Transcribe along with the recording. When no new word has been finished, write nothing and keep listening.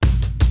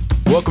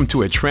Welcome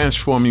to A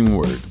Transforming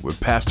Word with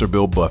Pastor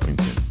Bill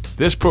Buffington.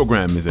 This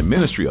program is a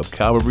ministry of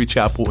Calvary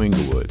Chapel,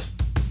 Inglewood.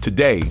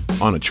 Today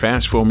on A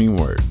Transforming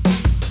Word.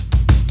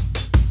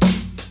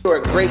 You're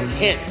a great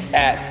hint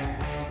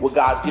at what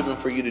God's given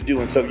for you to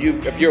do. And so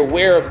if you're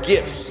aware of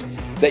gifts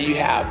that you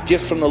have,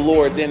 gifts from the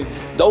Lord, then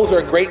those are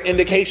a great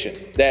indication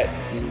that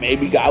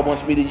maybe God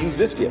wants me to use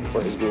this gift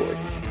for his glory.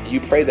 And you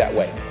pray that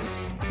way.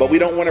 But we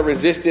don't want to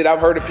resist it. I've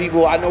heard of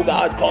people, I know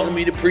God's calling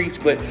me to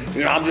preach, but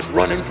I'm just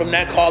running from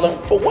that calling.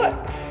 For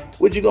what?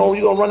 You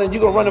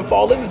gonna run and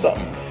fall into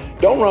something.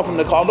 Don't run from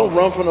the call. Don't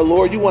run from the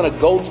Lord. You want to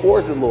go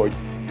towards the Lord.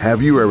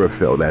 Have you ever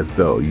felt as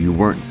though you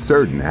weren't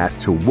certain as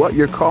to what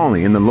your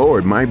calling in the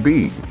Lord might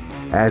be?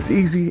 As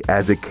easy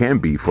as it can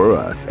be for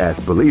us as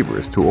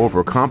believers to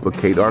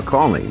overcomplicate our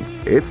calling,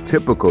 it's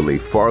typically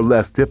far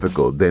less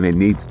difficult than it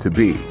needs to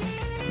be.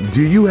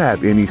 Do you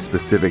have any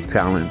specific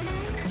talents?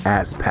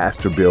 As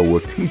Pastor Bill will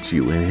teach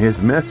you in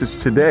his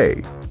message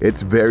today,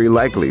 it's very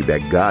likely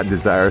that God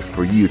desires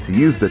for you to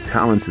use the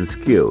talents and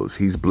skills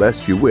he's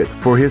blessed you with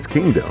for his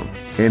kingdom.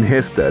 In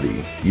his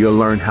study, you'll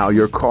learn how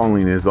your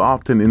calling is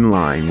often in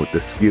line with the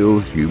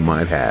skills you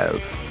might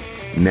have.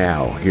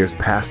 Now, here's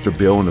Pastor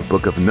Bill in the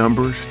book of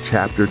Numbers,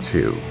 chapter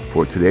 2,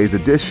 for today's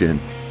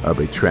edition of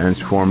A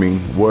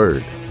Transforming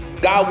Word.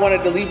 God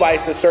wanted the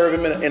Levites to serve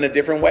him in a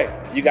different way.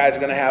 You guys are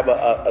going to have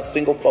a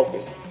single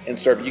focus in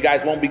serving. You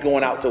guys won't be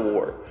going out to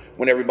war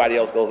when everybody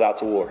else goes out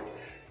to war.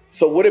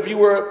 So what if you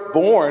were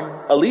born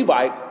a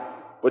Levite,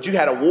 but you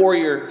had a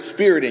warrior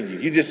spirit in you?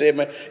 You just said,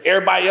 man,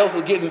 everybody else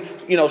was getting,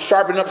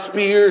 sharpening up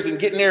spears and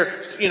getting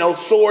their,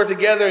 swords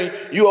together,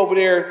 and you over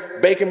there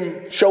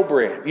baking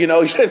showbread.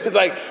 It's just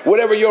like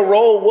whatever your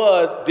role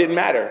was didn't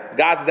matter.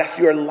 That's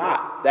your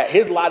lot. That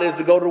his lot is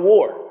to go to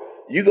war.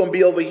 You're going to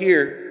be over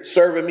here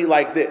serving me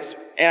like this.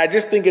 And I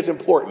just think it's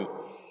important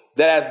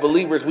that as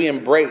believers, we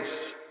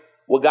embrace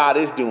what God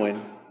is doing,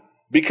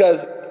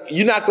 because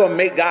you're not going to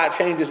make God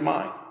change his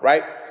mind,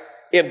 right?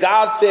 If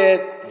God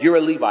said you're a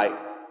Levite,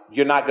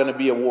 you're not going to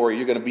be a warrior.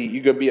 You're going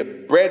to be a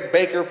bread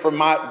baker for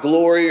my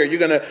glory, or you're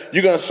going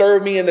to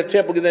serve me in the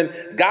temple. Because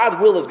then God's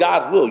will is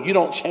God's will. You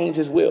don't change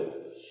his will.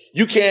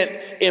 You can't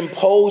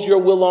impose your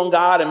will on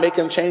God and make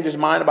him change his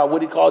mind about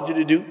what he called you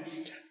to do.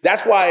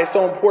 That's why it's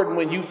so important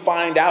when you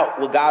find out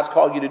what God's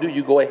called you to do,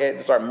 you go ahead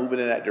and start moving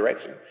in that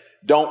direction.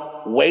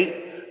 Don't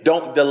wait.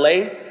 Don't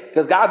delay,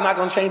 because God's not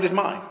going to change his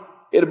mind.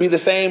 It'll be the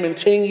same in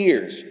 10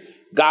 years,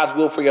 God's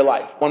will for your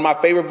life. One of my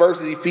favorite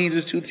verses,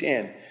 Ephesians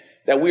 2:10,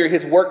 that we are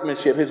his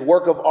workmanship, his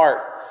work of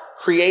art,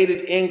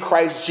 created in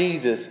Christ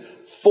Jesus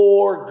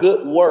for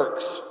good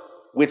works,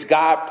 which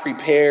God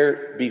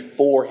prepared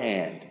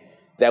beforehand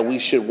that we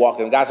should walk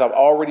in. Guys, I've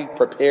already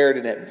prepared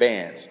in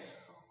advance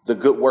the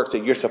good works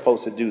that you're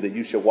supposed to do, that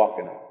you should walk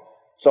in them.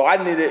 So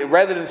I need to,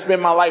 rather than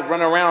spend my life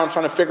running around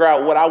trying to figure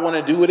out what I want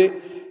to do with it,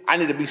 I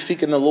need to be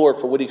seeking the Lord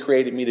for what he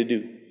created me to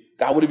do.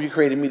 God, what have you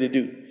created me to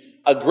do?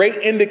 A great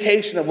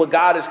indication of what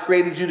God has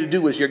created you to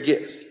do is your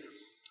gifts.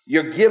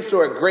 Your gifts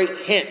are a great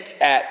hint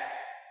at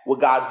what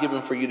God's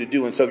given for you to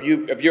do. And so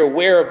if you're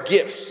aware of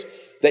gifts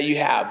that you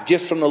have,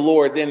 gifts from the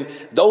Lord, then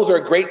those are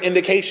a great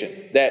indication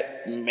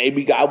that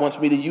maybe God wants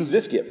me to use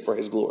this gift for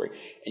his glory.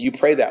 And you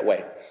pray that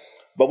way.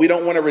 But we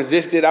don't want to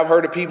resist it. I've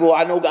heard of people,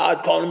 I know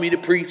God's calling me to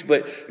preach,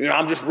 but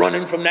I'm just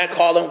running from that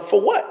calling. For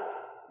what?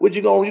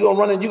 You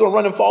gonna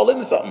run and fall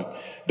into something.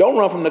 Don't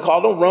run from the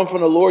call. Don't run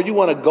from the Lord. You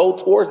want to go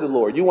towards the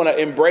Lord. You want to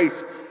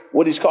embrace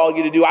what he's called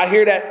you to do. I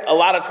hear that a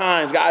lot of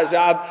times, guys.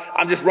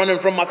 I'm just running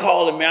from my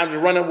calling, man. I'm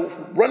just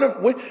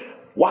running.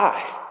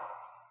 Why?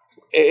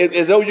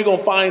 As though you're going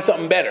to find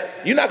something better.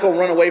 You're not going to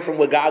run away from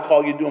what God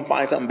called you to do and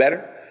find something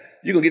better.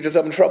 You're going to get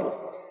yourself in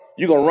trouble.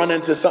 You're going to run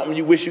into something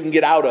you wish you can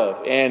get out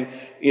of. And,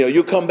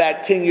 you'll come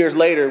back 10 years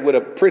later with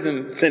a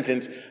prison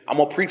sentence. I'm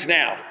going to preach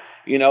now,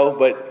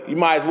 but you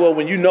might as well,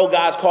 when you know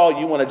God's called,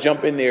 you want to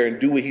jump in there and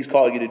do what he's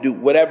called you to do,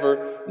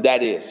 whatever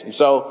that is. And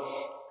so,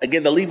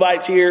 again, the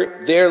Levites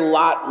here, their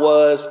lot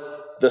was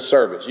the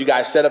service. You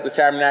guys set up the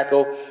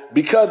tabernacle,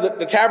 because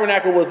the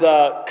tabernacle was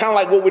kind of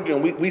like what we're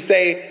doing. We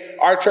say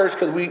our church,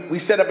 because we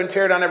set up and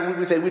tear down every week,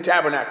 we say we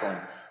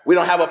tabernacling. We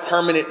don't have a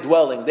permanent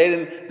dwelling.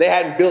 They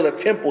hadn't built a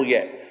temple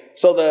yet.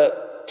 So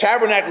the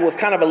tabernacle was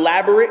kind of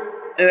elaborate,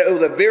 and it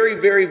was a very,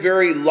 very,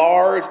 very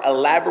large,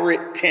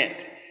 elaborate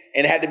tent,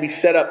 and it had to be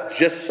set up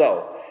just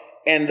so.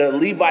 And the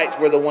Levites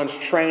were the ones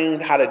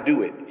trained how to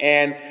do it.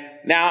 And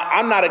now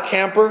I'm not a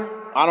camper.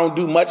 I don't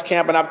do much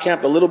camping. I've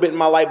camped a little bit in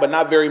my life, but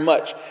not very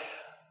much.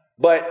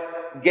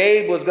 But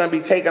Gabe was going to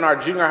be taking our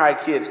junior high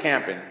kids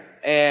camping,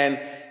 and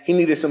he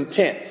needed some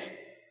tents.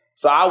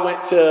 So I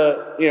went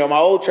to, my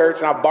old church,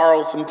 and I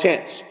borrowed some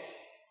tents.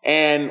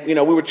 And, we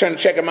were trying to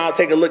check them out,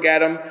 take a look at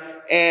them.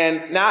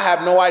 And now I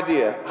have no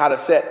idea how to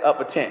set up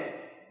a tent.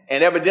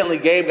 And evidently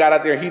Gabe got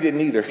out there and he didn't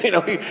either.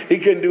 He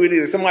couldn't do it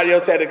either. Somebody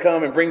else had to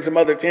come and bring some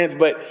other tents,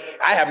 but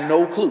I have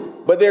no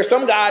clue. But there's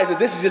some guys that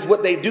this is just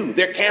what they do.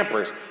 They're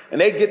campers, and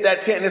they get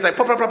that tent and it's like,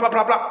 pop, pop, pop, pop,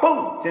 pop, pop,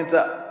 boom, tent's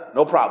up.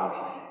 No problem.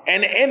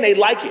 And they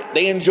like it.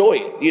 They enjoy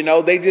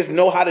it. They just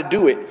know how to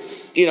do it.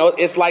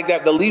 It's like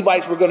that. The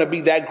Levites were going to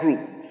be that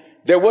group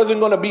There wasn't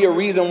going to be a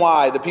reason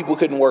why the people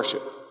couldn't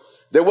worship.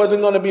 There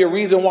wasn't going to be a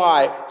reason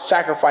why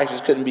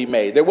sacrifices couldn't be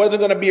made. There wasn't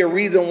going to be a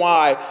reason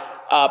why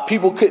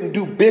people couldn't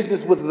do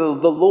business with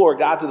the Lord.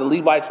 God said the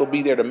Levites will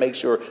be there to make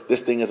sure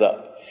this thing is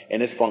up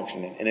and it's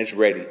functioning and it's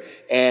ready.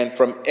 And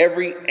from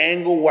every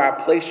angle where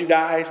I place you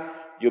guys,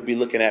 you'll be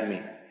looking at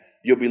me.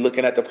 You'll be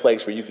looking at the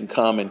place where you can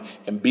come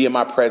and be in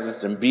my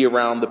presence and be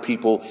around the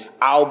people.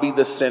 I'll be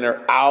the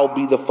center. I'll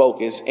be the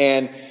focus.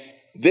 And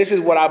this is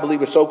what I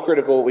believe is so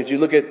critical. As you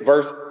look at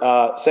verse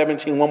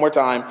 17 one more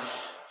time,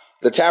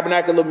 the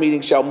tabernacle of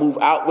meeting shall move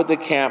out with the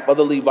camp of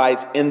the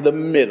Levites in the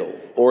middle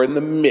or in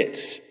the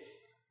midst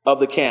of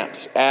the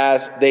camps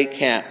as they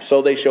camp.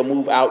 So they shall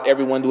move out,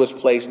 everyone to his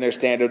place and their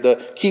standard. The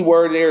key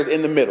word there is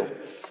in the middle.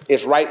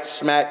 It's right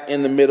smack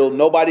in the middle.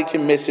 Nobody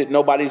can miss it.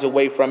 Nobody's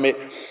away from it.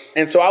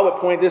 And so I would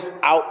point this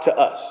out to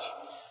us.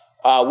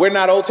 We're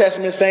not Old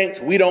Testament saints.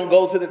 We don't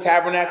go to the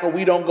tabernacle.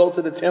 We don't go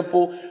to the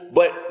temple.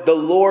 But the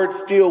Lord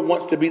still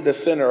wants to be the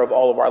center of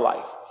all of our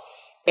life.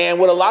 And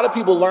what a lot of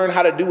people learn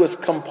how to do is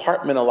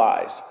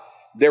compartmentalize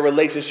their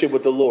relationship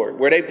with the Lord,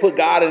 where they put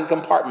God in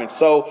compartments.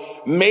 So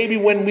maybe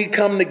when we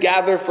come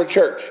together for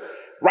church,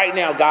 right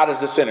now, God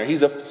is the center.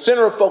 He's a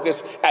center of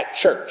focus at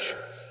church.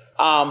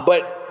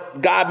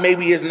 But God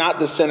maybe is not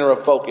the center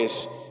of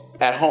focus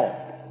at home.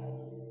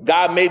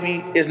 God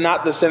maybe is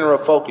not the center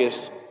of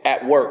focus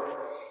at work.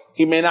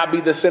 He may not be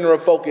the center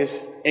of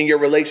focus in your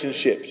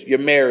relationships, your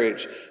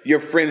marriage, your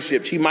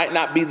friendships. He might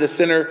not be the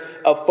center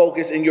of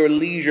focus in your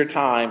leisure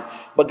time.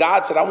 But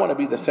God said, I want to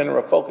be the center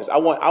of focus. I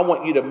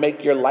want you to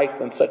make your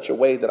life in such a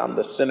way that I'm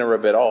the center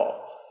of it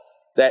all.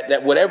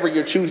 That whatever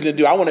you're choosing to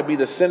do, I want to be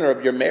the center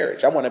of your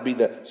marriage. I want to be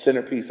the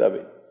centerpiece of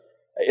it.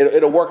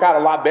 It'll work out a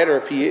lot better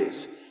if he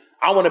is.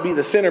 I want to be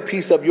the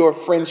centerpiece of your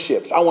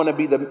friendships. I want to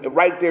be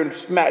right there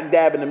smack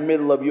dab in the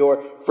middle of your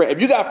friend.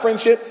 If you got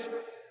friendships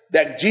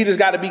that Jesus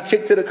got to be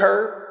kicked to the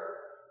curb,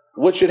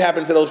 what should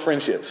happen to those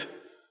friendships?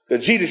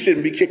 Because Jesus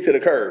shouldn't be kicked to the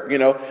curb. You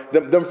know,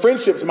 them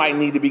friendships might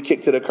need to be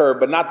kicked to the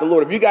curb, but not the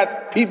Lord. If you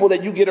got people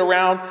that you get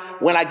around,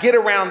 when I get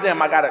around them,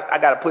 I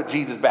gotta put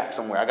Jesus back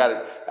somewhere. I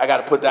gotta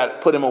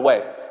put him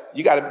away.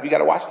 You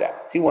gotta watch that.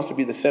 He wants to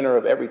be the center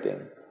of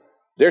everything.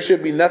 There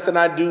should be nothing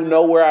I do,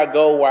 nowhere I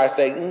go where I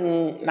say,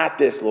 not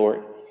this,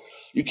 Lord.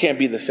 You can't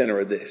be the center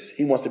of this.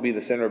 He wants to be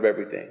the center of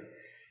everything.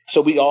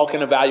 So we all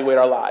can evaluate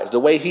our lives. The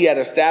way he had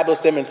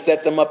established them and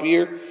set them up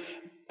here,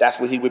 that's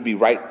what he would be,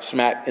 right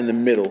smack in the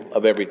middle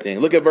of everything.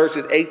 Look at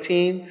verses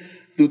 18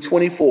 through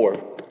 24.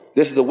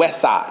 This is the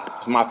west side.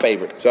 It's my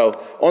favorite. So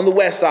on the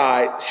west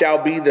side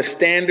shall be the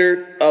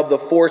standard of the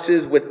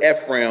forces with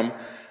Ephraim,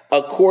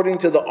 according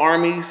to the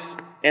armies,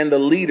 and the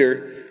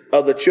leader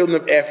of the children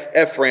of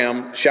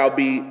Ephraim shall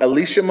be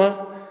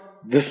Elishama,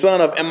 the son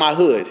of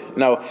Ammihud.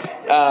 No,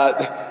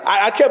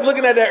 I kept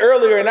looking at that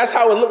earlier, and that's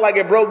how it looked like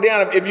it broke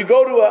down. If you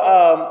go to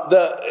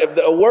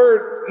a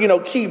word,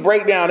 key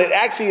breakdown, it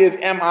actually is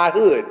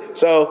Ammihud.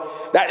 So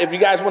that if you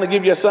guys want to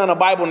give your son a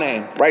Bible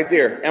name, right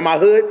there,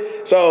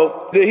 Ammihud.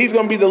 So he's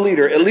going to be the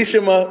leader,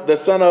 Elishama, the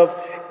son of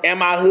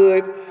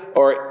Ammihud,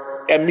 or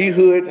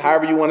Ammihud,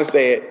 however you want to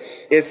say it.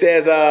 It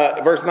says,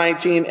 verse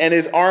 19, and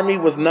his army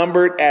was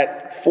numbered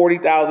at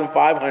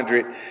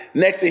 40,500.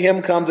 Next to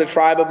him comes the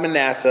tribe of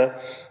Manasseh,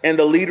 and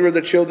the leader of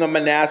the children of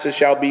Manasseh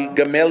shall be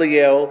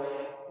Gamaliel,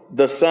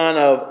 the son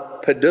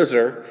of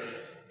Peduzur,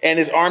 and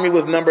his army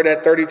was numbered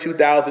at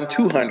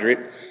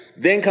 32,200.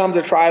 Then comes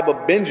the tribe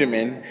of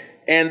Benjamin,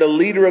 and the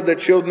leader of the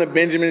children of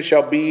Benjamin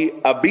shall be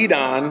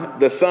Abidan,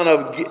 the son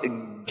of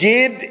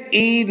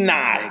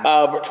Gid-Enai,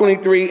 of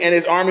 23, and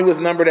his army was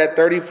numbered at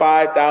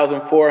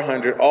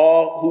 35,400.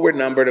 All who were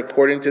numbered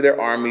according to their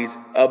armies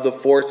of the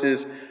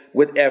forces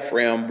with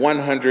Ephraim,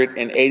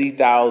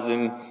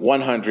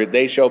 180,100.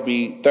 They shall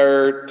be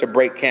third to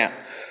break camp.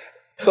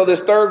 So this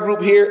third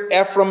group here,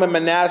 Ephraim and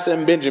Manasseh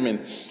and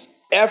Benjamin.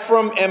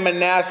 Ephraim and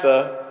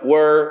Manasseh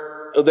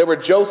were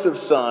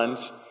Joseph's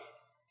sons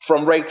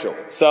from Rachel.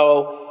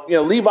 So,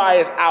 Levi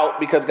is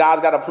out because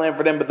God's got a plan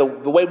for them. But the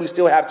way we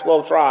still have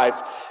 12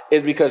 tribes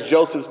is because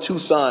Joseph's two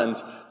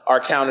sons are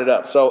counted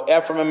up. So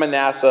Ephraim and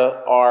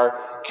Manasseh are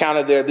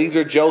counted there. These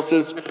are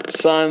Joseph's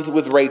sons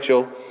with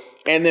Rachel.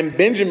 And then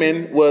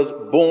Benjamin was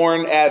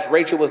born as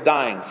Rachel was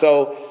dying.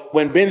 So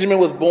when Benjamin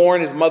was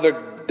born, his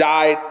mother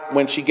died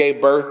when she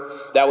gave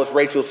birth. That was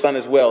Rachel's son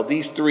as well.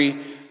 These three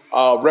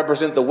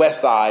represent the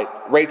west side,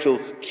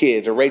 Rachel's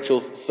kids or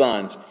Rachel's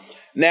sons.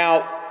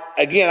 Now,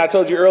 again, I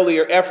told you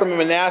earlier, Ephraim and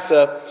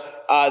Manasseh,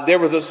 there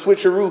was a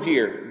switcheroo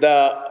here.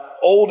 The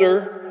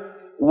older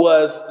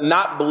was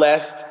not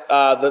blessed.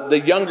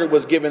 The younger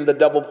was given the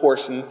double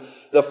portion.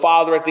 The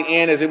father at the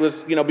end, as it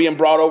was, being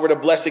brought over to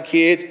bless the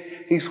kids,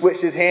 he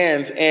switched his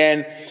hands,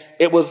 and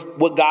it was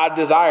what God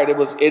desired. It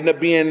ended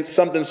up being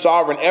something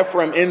sovereign.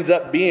 Ephraim ends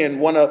up being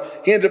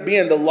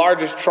the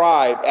largest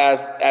tribe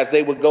as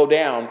they would go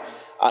down,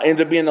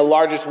 ends up being the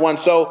largest one.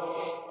 So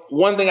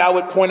one thing I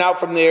would point out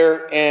from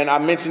there, and I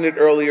mentioned it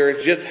earlier,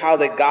 is just how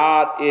that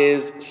God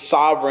is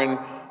sovereign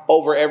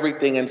over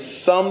everything. And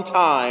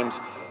sometimes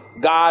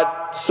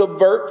God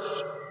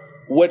subverts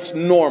what's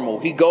normal.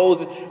 He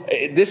goes,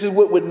 this is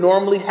what would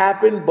normally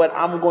happen, but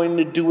I'm going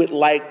to do it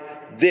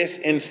like this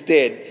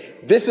instead.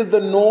 This is the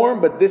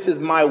norm, but this is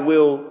my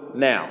will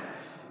now.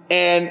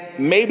 And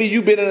maybe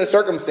you've been in a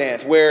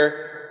circumstance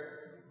where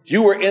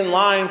you were in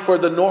line for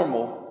the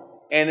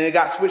normal and it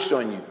got switched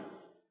on you.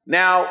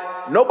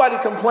 Now, nobody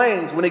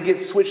complains when it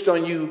gets switched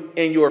on you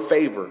in your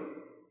favor.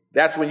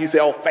 That's when you say,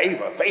 oh,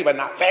 favor,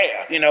 not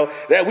fair. You know,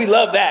 that we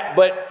love that.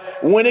 But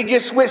when it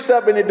gets switched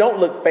up and it don't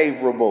look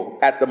favorable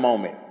at the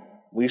moment,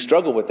 we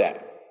struggle with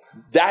that.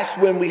 That's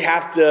when we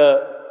have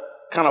to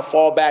kind of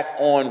fall back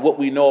on what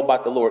we know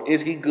about the Lord.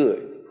 Is he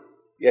good?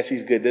 Yes,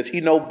 he's good. Does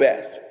he know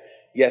best?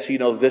 Yes, he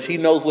knows. Does he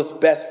know what's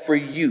best for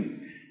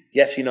you?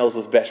 Yes, he knows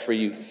what's best for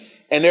you.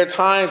 And there are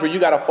times where you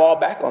got to fall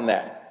back on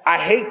that. I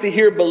hate to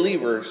hear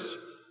believers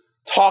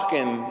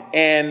talking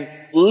and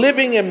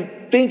living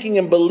and thinking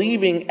and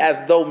believing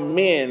as though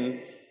men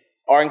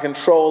are in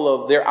control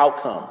of their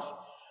outcomes.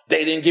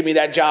 They didn't give me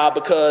that job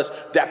because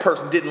that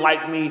person didn't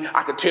like me.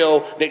 I could tell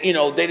that, you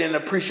know, they didn't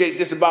appreciate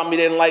this about me.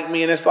 They didn't like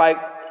me. And it's like,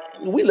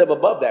 we live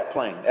above that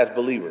plane as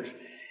believers.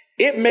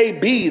 It may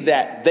be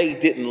that they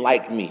didn't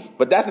like me,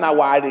 but that's not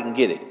why I didn't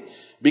get it.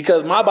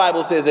 Because my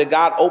Bible says that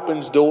God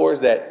opens doors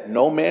that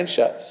no man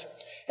shuts,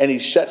 and he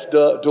shuts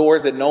the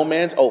doors that no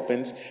man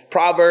opens.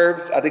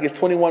 Proverbs, I think it's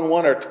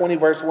 21:1 or 20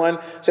 verse 1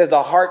 says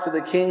the hearts of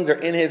the kings are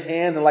in his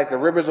hands, and like the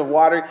rivers of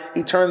water,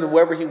 he turns them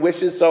wherever he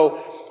wishes. So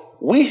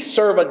we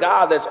serve a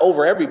God that's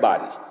over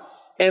everybody.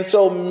 And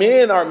so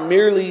men are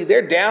merely,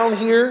 they're down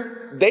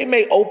here. They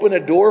may open a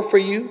door for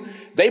you.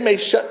 They may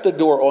shut the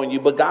door on you,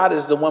 but God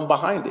is the one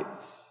behind it.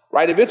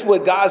 Right? If it's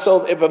what God,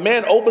 so if a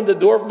man opens the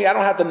door for me, I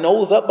don't have to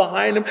nose up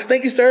behind him.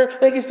 Thank you, sir.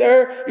 Thank you,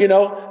 sir. You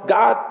know,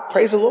 God,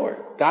 praise the Lord.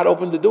 God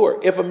opened the door.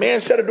 If a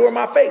man shut a door in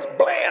my face,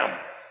 blam,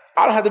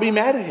 I don't have to be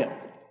mad at him.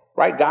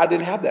 Right? God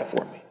didn't have that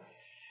for me.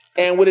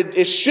 And what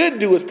it should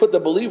do is put the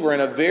believer in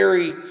a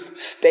very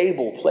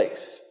stable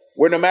place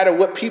where no matter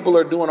what people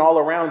are doing all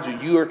around you,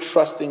 you are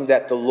trusting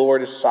that the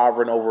Lord is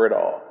sovereign over it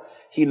all.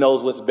 He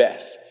knows what's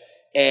best.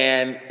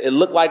 And it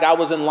looked like I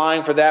was in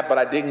line for that, but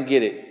I didn't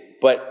get it.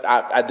 But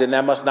then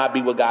that must not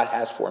be what God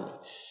has for me.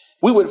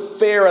 We would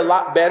fare a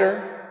lot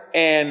better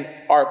and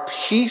our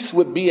peace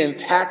would be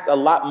intact a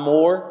lot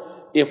more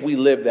if we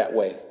lived that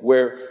way,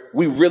 where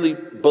we really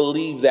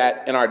believe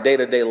that in our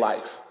day-to-day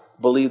life,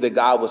 believe that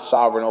God was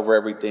sovereign over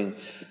everything,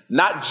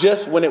 not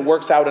just when it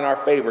works out in our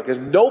favor, because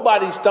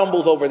nobody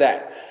stumbles over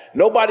that.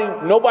 Nobody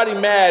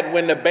mad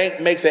when the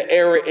bank makes an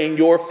error in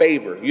your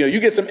favor. You know, you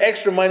get some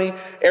extra money,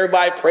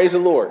 everybody praise the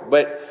Lord,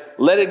 but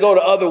let it go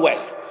the other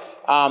way.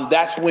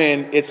 That's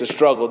when it's a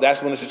struggle.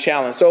 That's when it's a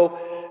challenge. So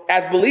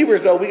as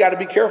believers, though, we got to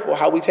be careful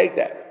how we take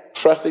that,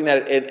 trusting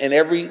that in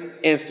every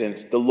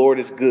instance, the Lord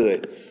is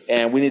good.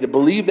 And we need to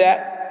believe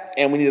that,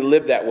 and we need to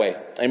live that way.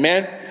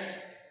 Amen.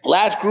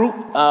 Last group,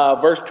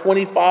 verse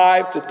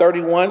 25 to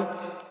 31.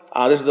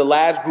 This is the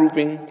last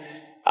grouping.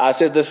 It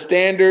says the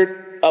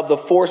standard of the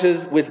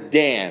forces with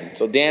Dan.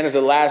 So Dan is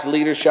the last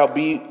leader, shall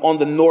be on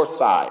the north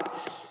side.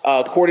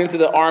 According to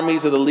the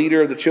armies of the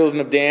leader of the children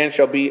of Dan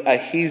shall be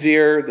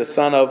Ahiezer, the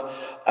son of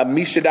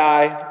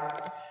Ammishaddai.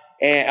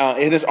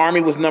 And his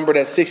army was numbered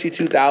at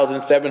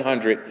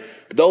 62,700.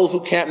 Those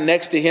who camp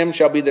next to him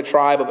shall be the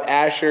tribe of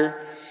Asher.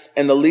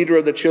 And the leader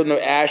of the children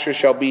of Asher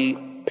shall be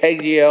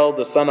Pagiel,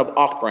 the son of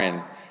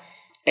Ochran.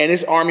 And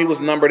his army was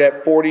numbered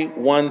at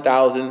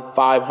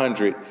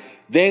 41,500.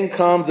 Then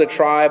comes the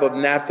tribe of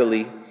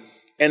Naphtali.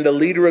 And the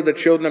leader of the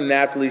children of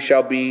Naphtali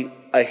shall be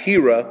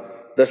Ahira,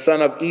 the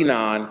son of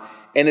Enan.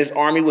 And his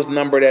army was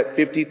numbered at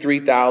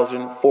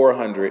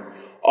 53,400.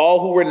 All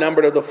who were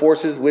numbered of the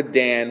forces with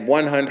Dan,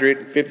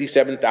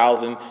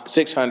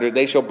 157,600.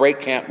 They shall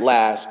break camp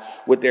last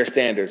with their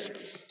standards.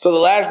 So the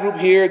last group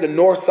here, the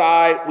north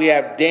side, we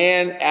have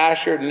Dan,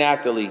 Asher,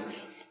 Naphtali.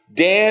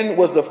 Dan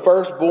was the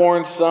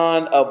firstborn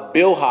son of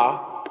Bilhah,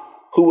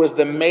 who was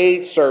the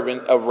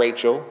maidservant of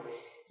Rachel.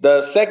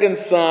 The second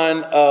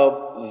son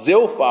of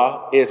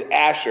Zilpah is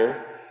Asher,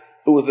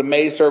 who was the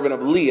maidservant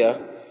of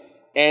Leah.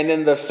 And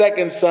then the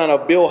second son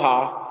of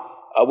Bilhah,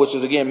 which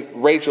is, again,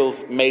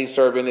 Rachel's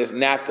maidservant, is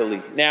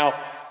Naphtali. Now,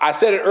 I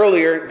said it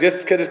earlier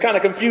just because it's kind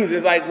of confusing.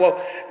 It's like,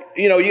 well,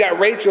 you know, you got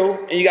Rachel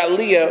and you got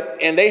Leah,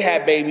 and they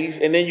had babies,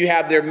 and then you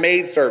have their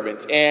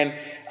maidservants. And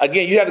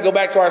again, you have to go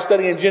back to our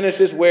study in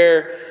Genesis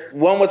where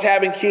one was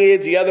having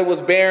kids, the other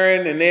was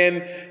barren, and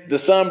then the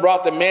son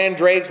brought the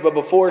mandrakes, but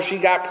before she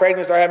got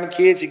pregnant, started having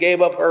kids, she gave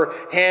up her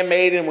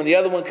handmaiden. When the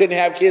other one couldn't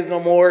have kids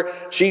no more,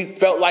 she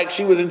felt like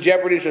she was in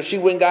jeopardy, so she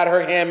went and got her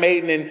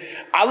handmaiden. And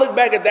I look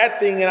back at that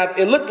thing, and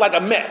it looked like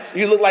a mess.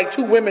 You look like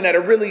two women that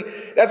are really,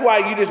 that's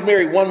why you just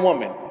married one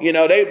woman. You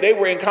know, they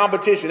were in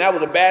competition. That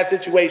was a bad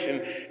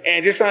situation.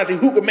 And just trying to see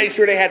who could make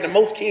sure they had the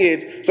most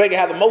kids so they could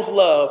have the most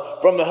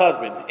love from the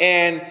husband.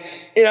 And,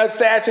 you know, it's a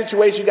sad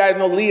situation. You guys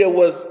know Leah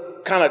was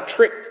kind of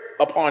tricked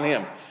upon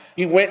him.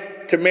 He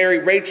went to marry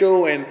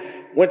Rachel and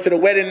went to the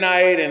wedding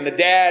night, and the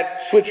dad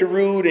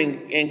switcherooed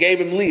and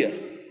gave him Leah.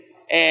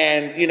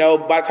 And, you know,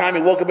 by the time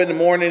he woke up in the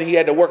morning, he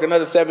had to work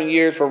another 7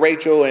 years for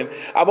Rachel. And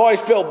I've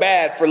always felt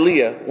bad for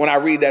Leah when I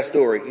read that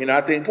story. You know,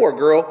 I think, poor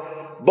girl,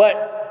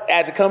 But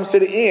as it comes to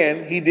the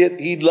end,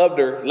 he loved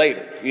her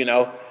later,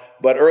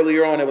 but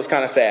earlier on it was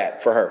kind of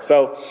sad for her.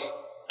 So,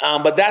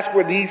 but that's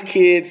where these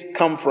kids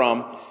come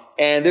from.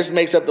 And this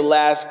makes up the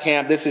last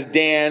camp. This is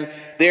Dan.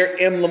 Their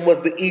emblem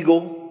was the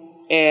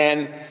eagle,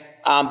 and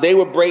they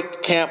would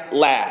break camp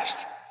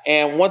last.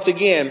 And once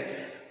again,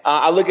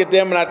 I look at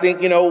them and I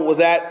think, was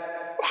that,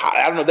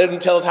 I don't know, they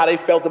didn't tell us how they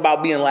felt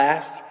about being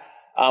last.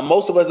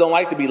 Most of us don't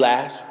like to be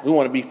last. We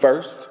want to be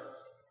first,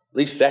 at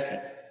least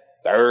second,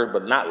 third,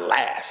 but not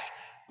last.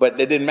 But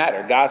it didn't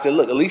matter. God said,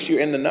 look, at least you're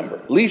in the number.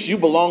 At least you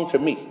belong to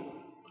me.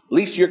 At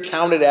least you're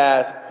counted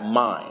as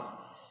mine.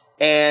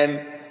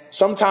 And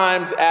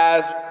sometimes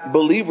as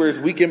believers,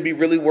 we can be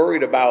really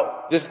worried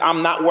about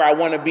I'm not where I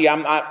want to be.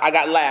 I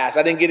got last.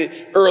 I didn't get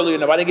it early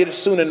enough. I didn't get it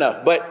soon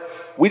enough. But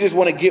we just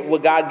want to get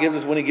what God gives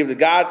us when he gives it.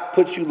 God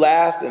puts you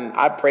last, and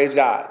I praise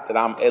God that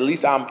I'm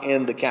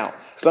in the count.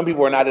 Some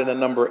people are not in the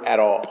number at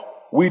all.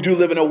 We do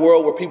live in a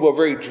world where people are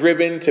very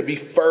driven to be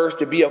first,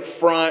 to be up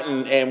front,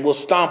 and will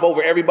stomp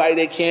over everybody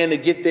they can to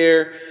get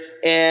there.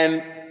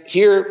 And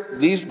here,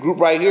 these group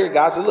right here,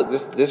 God said, look,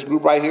 this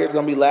group right here is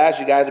going to be last.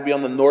 You guys will be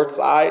on the north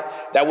side.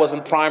 That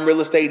wasn't prime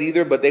real estate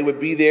either, but they would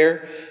be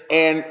there.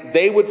 And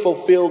they would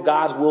fulfill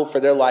God's will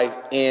for their life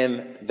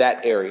in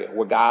that area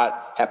where God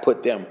had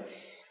put them.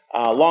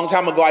 A long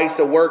time ago, I used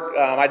to work.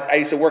 I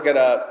used to work at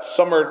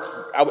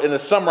in the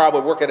summer, I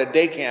would work at a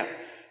day camp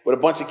with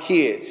a bunch of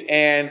kids.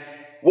 And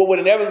what would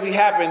inevitably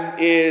happen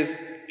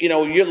is,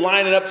 you're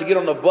lining up to get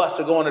on the bus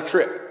to go on a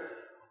trip.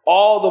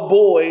 All the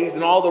boys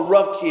and all the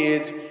rough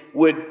kids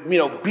would,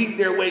 beat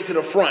their way to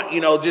the front,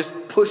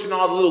 just pushing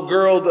all the little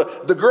girls.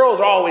 The girls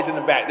are always in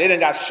the back. They done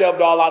got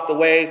shoved all out the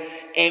way.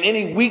 And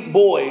any weak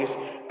boys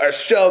are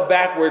shoved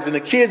backwards. And the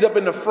kids up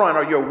in the front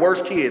are your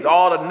worst kids,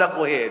 all the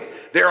knuckleheads.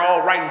 They're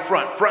all right in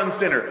front and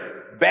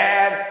center.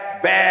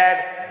 Bad,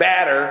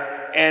 badder,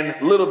 and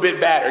little bit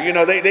badder. You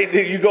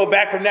go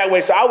back from that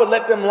way. So I would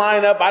let them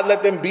line up. I'd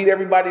let them beat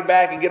everybody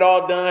back and get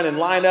all done and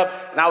line up.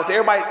 And I would say,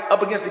 everybody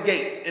up against the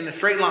gate in the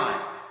straight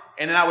line.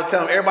 And then I would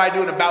tell them, everybody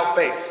do an about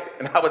face.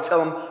 And I would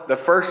tell them, the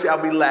first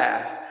shall be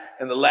last,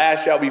 and the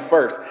last shall be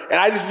first. And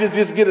I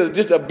just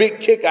get a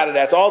big kick out of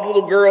that. So all the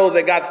little girls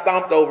that got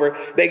stomped over,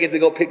 they get to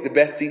go pick the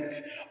best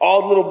seats.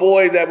 All the little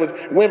boys that was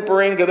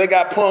whimpering because they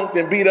got punked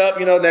and beat up,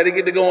 now they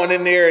get to go on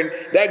in there. And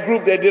that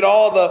group that did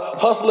all the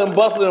hustling and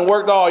bustling and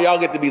worked all, y'all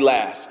get to be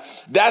last.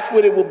 That's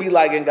what it will be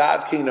like in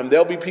God's kingdom.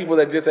 There'll be people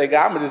that just say,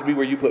 God, I'm going to just be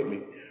where you put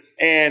me.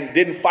 And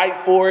didn't fight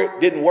for it,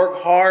 didn't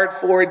work hard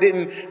for it,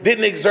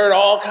 didn't exert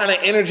all kind of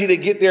energy to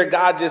get there.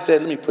 God just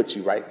said, let me put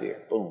you right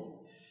there. Boom.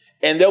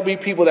 And there'll be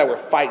people that were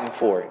fighting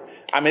for it.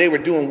 I mean, they were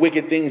doing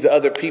wicked things to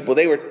other people.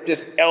 They were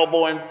just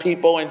elbowing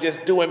people and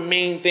just doing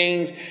mean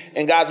things.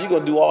 And God said, you're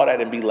going to do all that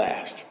and be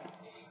last.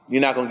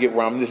 You're not going to get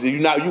where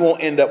you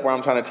won't end up where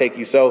I'm trying to take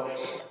you. So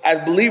as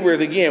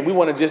believers, again, we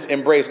want to just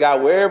embrace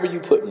God. Wherever you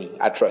put me,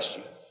 I trust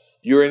you.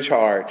 You're in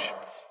charge.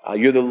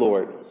 You're the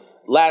Lord.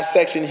 Last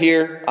section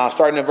here,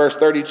 starting in verse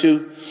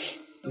 32.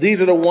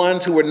 These are the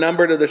ones who were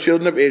numbered of the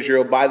children of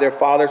Israel by their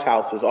fathers'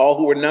 houses. All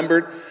who were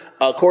numbered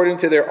according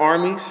to their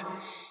armies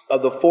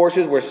of the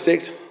forces were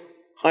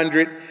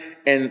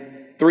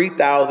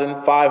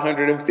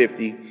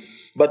 603,550.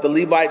 But the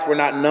Levites were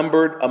not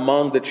numbered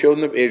among the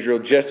children of Israel,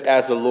 just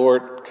as the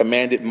Lord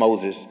commanded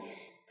Moses.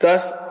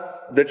 Thus,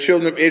 the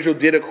children of Israel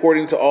did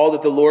according to all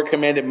that the Lord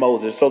commanded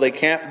Moses. So they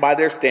camped by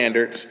their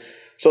standards.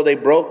 So they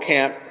broke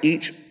camp,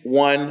 each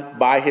one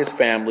by his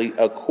family,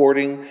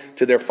 according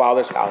to their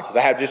father's houses.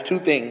 I have just two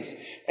things,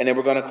 and then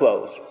we're going to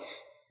close.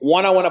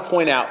 One, I want to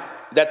point out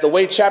that the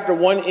way chapter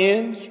 1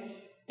 ends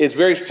is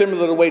very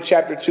similar to the way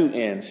chapter 2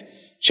 ends.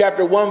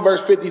 Chapter 1,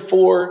 verse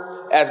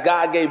 54, as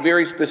God gave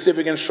very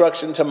specific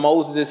instruction to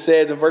Moses, it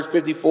says in verse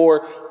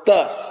 54,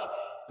 thus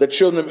the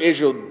children of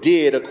Israel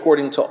did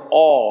according to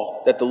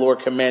all that the Lord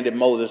commanded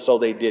Moses, so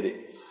they did it.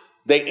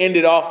 They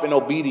ended off in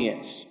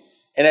obedience.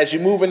 And as you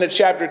move into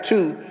chapter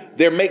 2,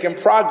 they're making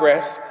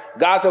progress.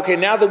 God's okay,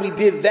 now that we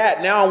did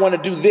that, now I want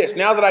to do this.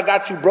 Now that I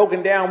got you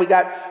broken down, we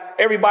got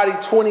everybody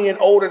 20 and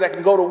older that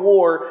can go to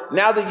war.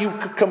 Now that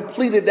you've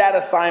completed that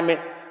assignment,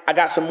 I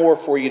got some more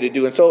for you to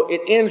do. And so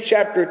it ends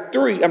chapter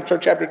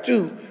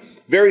 2,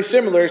 very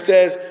similar. It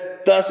says,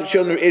 thus the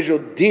children of Israel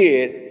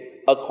did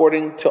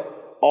according to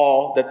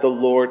all that the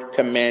Lord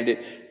commanded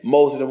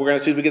Moses. And we're going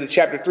to see as we get to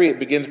chapter 3, it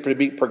begins to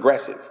be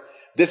progressive.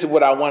 This is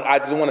what I want. I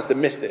just want us to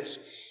miss this.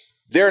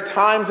 There are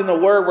times in the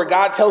word where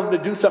God tells them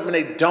to do something,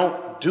 they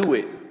don't do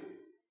it,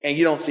 and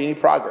you don't see any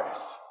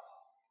progress.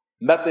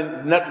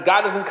 Nothing. God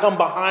doesn't come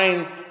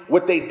behind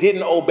what they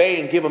didn't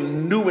obey and give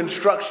them new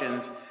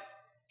instructions.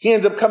 He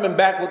ends up coming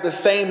back with the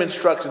same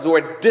instructions or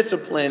a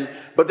discipline,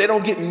 but they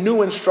don't get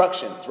new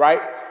instructions,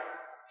 right?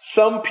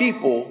 Some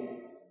people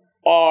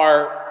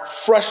are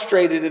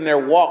frustrated in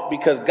their walk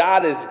because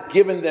God has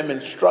given them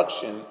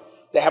instruction.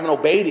 They haven't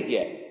obeyed it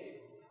yet.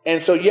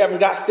 And so you haven't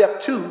got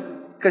step 2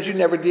 because you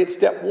never did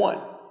step 1.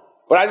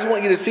 But I just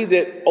want you to see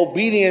that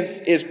obedience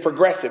is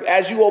progressive.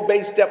 As you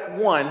obey step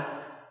 1,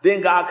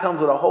 then God comes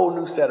with a whole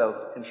new set of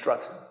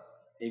instructions.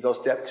 And you go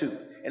step 2.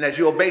 And as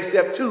you obey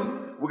step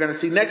 2, we're going to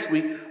see next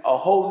week a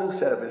whole new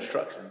set of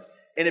instructions.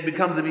 And it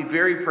becomes to be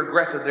very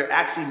progressive. They're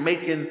actually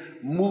making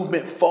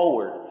movement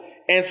forward.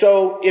 And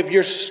so if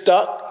you're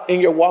stuck in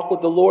your walk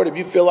with the Lord, if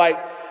you feel like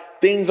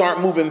things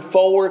aren't moving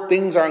forward,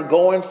 things aren't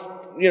moving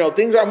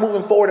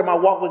forward in my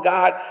walk with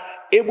God,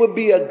 it would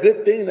be a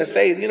good thing to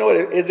say, you know what,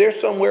 is there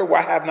somewhere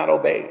where I have not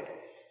obeyed?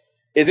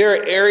 Is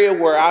there an area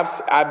where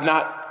I've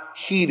not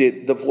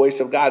heeded the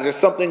voice of God? Is there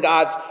something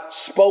God's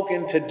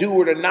spoken to do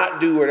or to not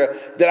do, or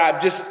that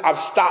I've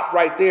stopped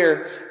right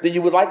there, that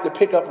you would like to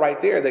pick up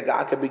right there, that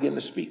God could begin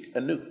to speak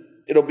anew?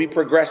 It'll be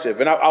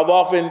progressive. And I've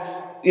often,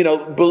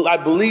 I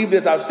believe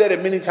this, I've said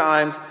it many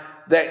times,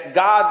 that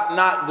God's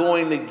not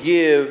going to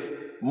give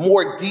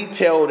more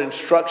detailed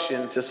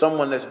instruction to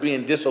someone that's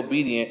being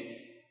disobedient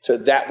to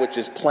that which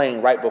is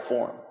playing right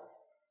before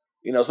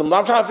him.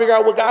 I'm trying to figure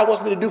out what God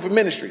wants me to do for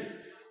ministry,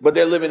 but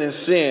they're living in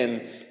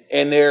sin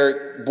and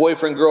their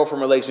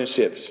boyfriend-girlfriend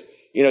relationships.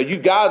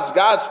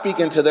 God's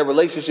speaking to their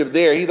relationship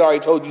there. He's already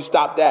told you,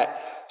 stop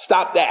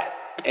that.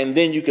 And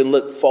then you can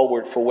look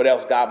forward for what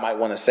else God might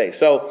want to say.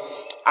 So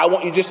I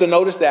want you just to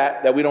notice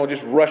that we don't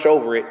just rush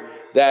over it,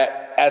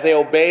 that as they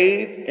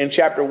obeyed in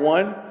chapter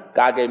 1,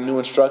 God gave new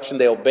instruction.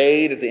 They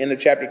obeyed at the end of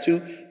chapter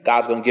 2.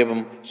 God's going to give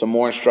them some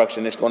more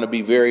instruction. It's going to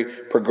be very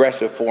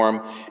progressive for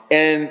them.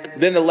 And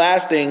then the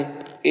last thing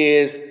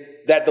is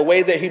that the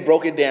way that he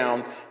broke it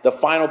down, the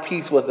final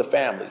piece was the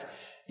family.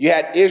 You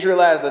had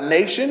Israel as a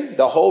nation,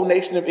 the whole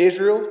nation of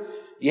Israel.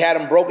 You had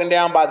them broken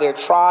down by their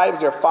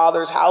tribes, their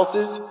fathers'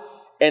 houses,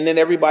 and then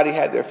everybody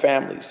had their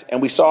families.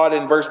 And we saw it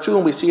in verse 2,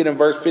 and we see it in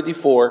verse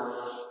 54.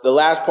 The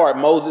last part,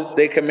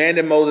 they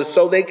commanded Moses,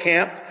 so they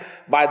camped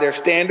by their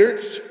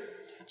standards.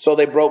 So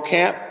they broke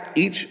camp,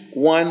 each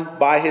one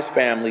by his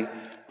family,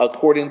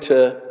 according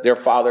to their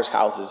father's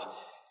houses.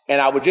 And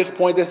I would just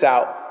point this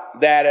out,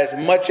 that as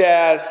much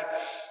as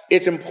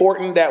it's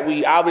important that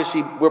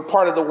we're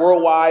part of the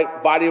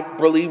worldwide body of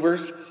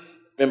believers,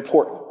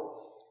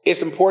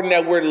 it's important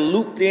that we're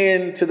looped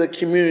into the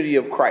community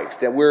of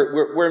Christ, that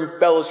we're in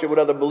fellowship with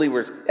other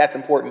believers. That's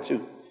important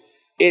too.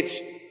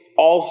 It's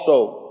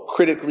also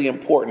critically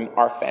important,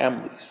 our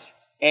families.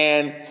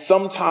 And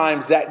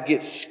sometimes that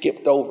gets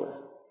skipped over.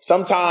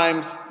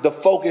 Sometimes the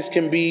focus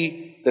can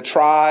be the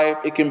tribe.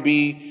 It can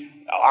be,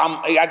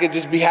 I could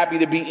just be happy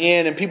to be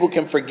in, and people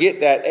can forget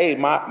that, hey,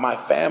 my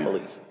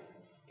family,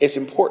 it's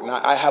important.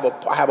 I have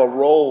a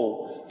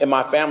role in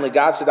my family.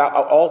 God said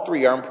all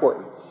three are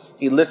important.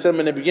 He lists them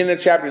in the beginning of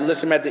the chapter. He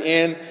lists them at the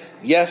end.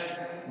 Yes,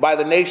 by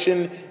the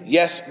nation.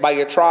 Yes, by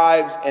your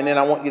tribes. And then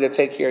I want you to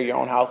take care of your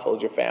own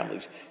households, your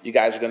families. You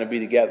guys are going to be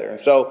together. And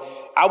so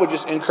I would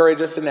just encourage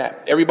us in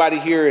that. Everybody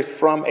here is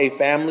from a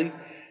family.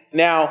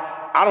 Now,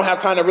 I don't have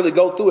time to really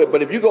go through it,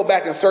 but if you go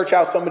back and search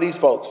out some of these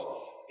folks,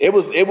 it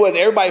wasn't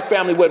everybody's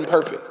family wasn't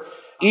perfect.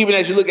 Even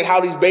as you look at how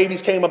these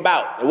babies came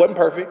about, it wasn't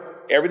perfect.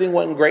 Everything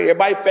wasn't great.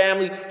 Everybody's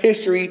family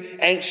history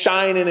ain't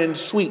shining and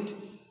sweet,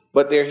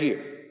 but they're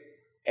here.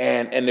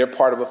 And they're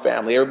part of a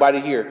family. Everybody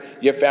here,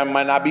 your family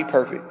might not be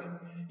perfect.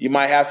 You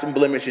might have some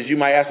blemishes. You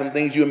might have some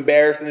things you're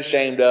embarrassed and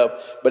ashamed of,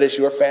 but it's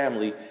your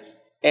family.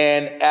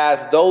 And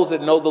as those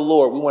that know the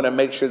Lord, we want to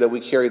make sure that we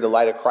carry the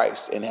light of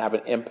Christ and have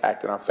an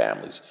impact in our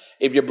families.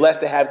 If you're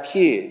blessed to have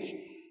kids,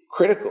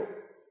 critical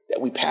that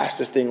we pass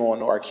this thing on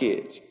to our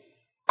kids.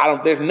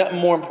 There's nothing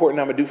more important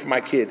I'm going to do for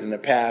my kids than to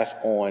pass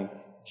on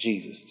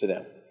Jesus to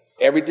them.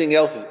 Everything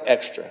else is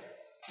extra.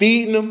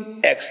 Feeding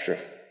them, extra.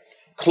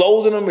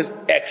 Clothing them is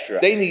extra.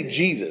 They need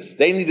Jesus.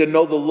 They need to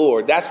know the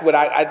Lord. That's what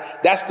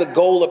that's the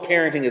goal of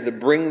parenting, is to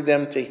bring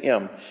them to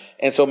him.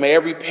 And so may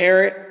every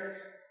parent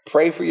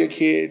pray for your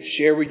kids,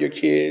 share with your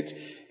kids.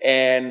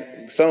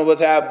 And some of us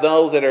have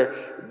those that are,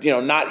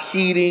 not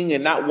heeding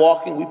and not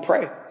walking. We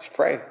pray. Just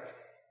pray.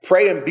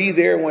 Pray and be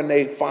there when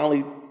they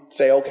finally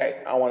say,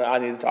 okay, I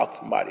need to talk to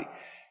somebody.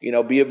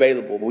 Be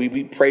available.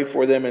 We pray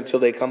for them until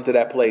they come to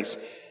that place.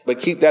 But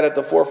keep that at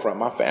the forefront.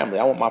 My family.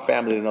 I want my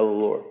family to know the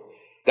Lord.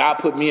 God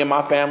put me in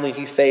my family.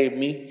 He saved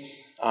me.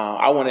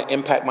 I want to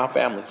impact my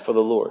family for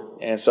the Lord.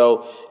 And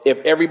so if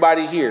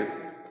everybody here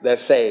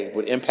that's saved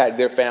would impact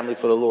their family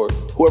for the Lord,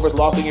 whoever's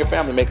lost in your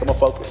family, make them a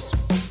focus.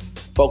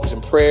 Focus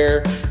in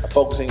prayer,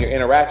 focus in your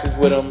interactions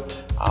with them.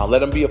 Let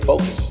them be a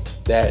focus,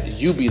 that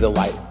you be the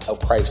light of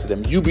Christ to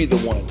them. You be the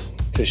one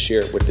to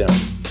share it with them.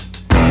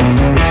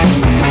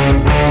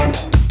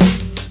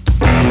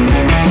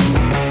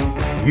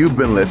 You've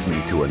been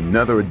listening to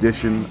another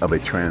edition of A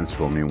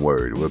Transforming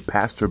Word with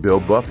Pastor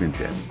Bill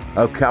Buffington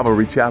of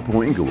Calvary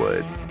Chapel,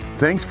 Inglewood.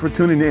 Thanks for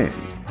tuning in.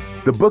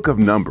 The book of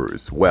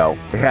Numbers, well,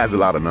 it has a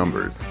lot of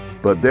numbers,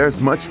 but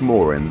there's much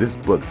more in this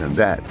book than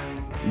that.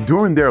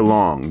 During their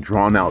long,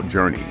 drawn-out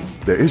journey,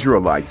 the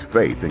Israelites'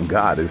 faith in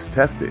God is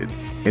tested.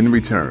 In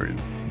return,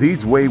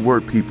 these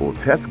wayward people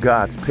test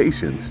God's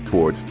patience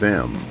towards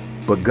them,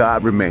 but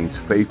God remains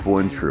faithful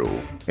and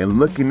true in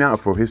looking out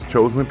for his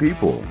chosen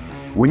people.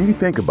 When you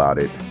think about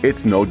it,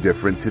 it's no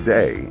different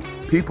today.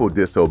 People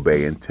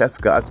disobey and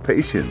test God's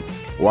patience,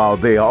 while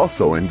they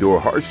also endure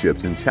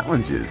hardships and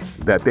challenges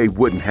that they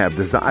wouldn't have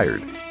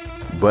desired.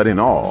 But in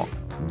all,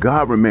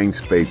 God remains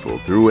faithful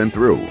through and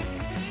through.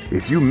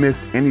 If you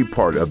missed any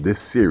part of this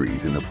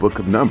series in the book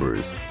of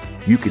Numbers,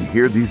 you can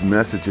hear these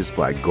messages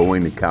by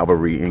going to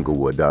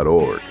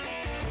calvaryinglewood.org.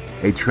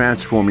 A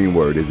Transforming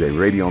Word is a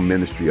radio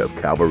ministry of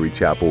Calvary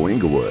Chapel,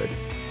 Inglewood.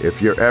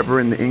 If you're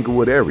ever in the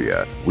Inglewood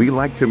area, we'd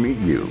like to meet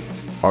you.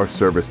 Our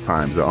service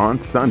times are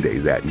on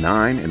Sundays at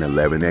 9 and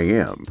 11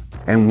 a.m.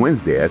 and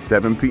Wednesday at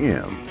 7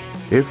 p.m.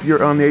 If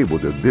you're unable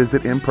to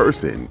visit in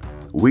person,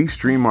 we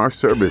stream our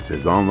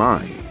services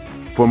online.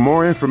 For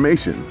more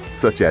information,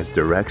 such as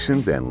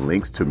directions and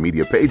links to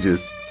media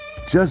pages,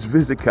 just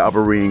visit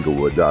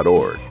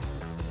calvaryinglewood.org.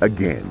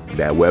 Again,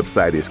 that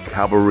website is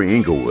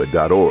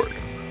calvaryinglewood.org.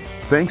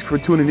 Thanks for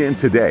tuning in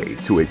today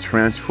to A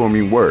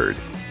Transforming Word.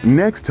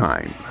 Next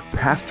time,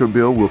 Pastor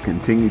Bill will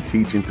continue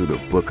teaching through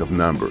the book of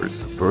Numbers,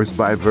 verse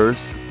by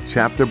verse,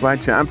 chapter by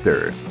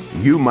chapter.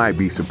 You might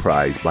be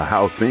surprised by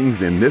how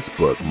things in this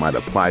book might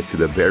apply to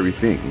the very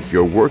things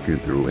you're working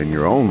through in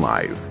your own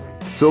life.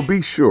 So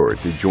be sure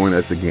to join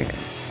us again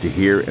to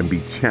hear and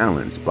be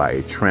challenged by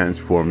a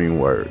transforming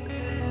word.